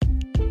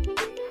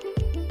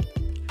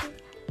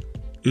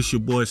It's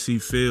your boy C.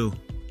 Phil.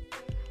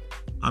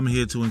 I'm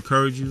here to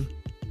encourage you,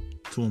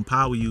 to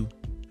empower you,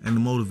 and to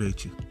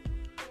motivate you.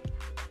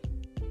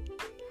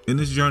 In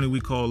this journey we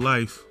call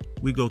life,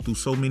 we go through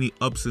so many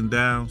ups and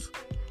downs,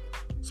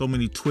 so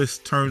many twists,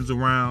 turns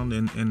around,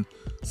 and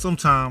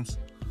sometimes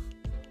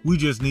we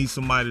just need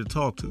somebody to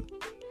talk to.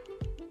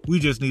 We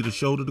just need a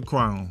shoulder to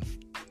cry on.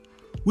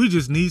 We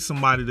just need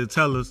somebody to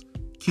tell us,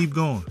 keep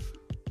going.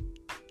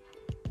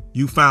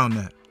 You found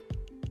that.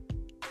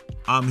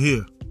 I'm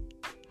here.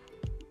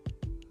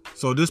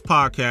 So this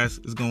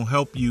podcast is going to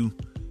help you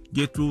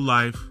get through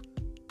life,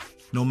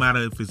 no matter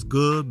if it's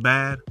good,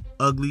 bad,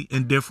 ugly,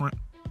 indifferent.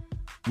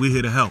 We're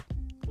here to help.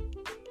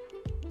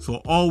 So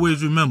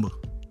always remember,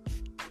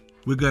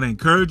 we're going to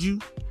encourage you,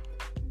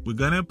 we're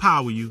going to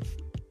empower you,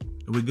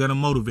 and we're going to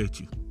motivate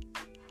you.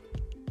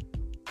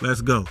 Let's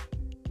go.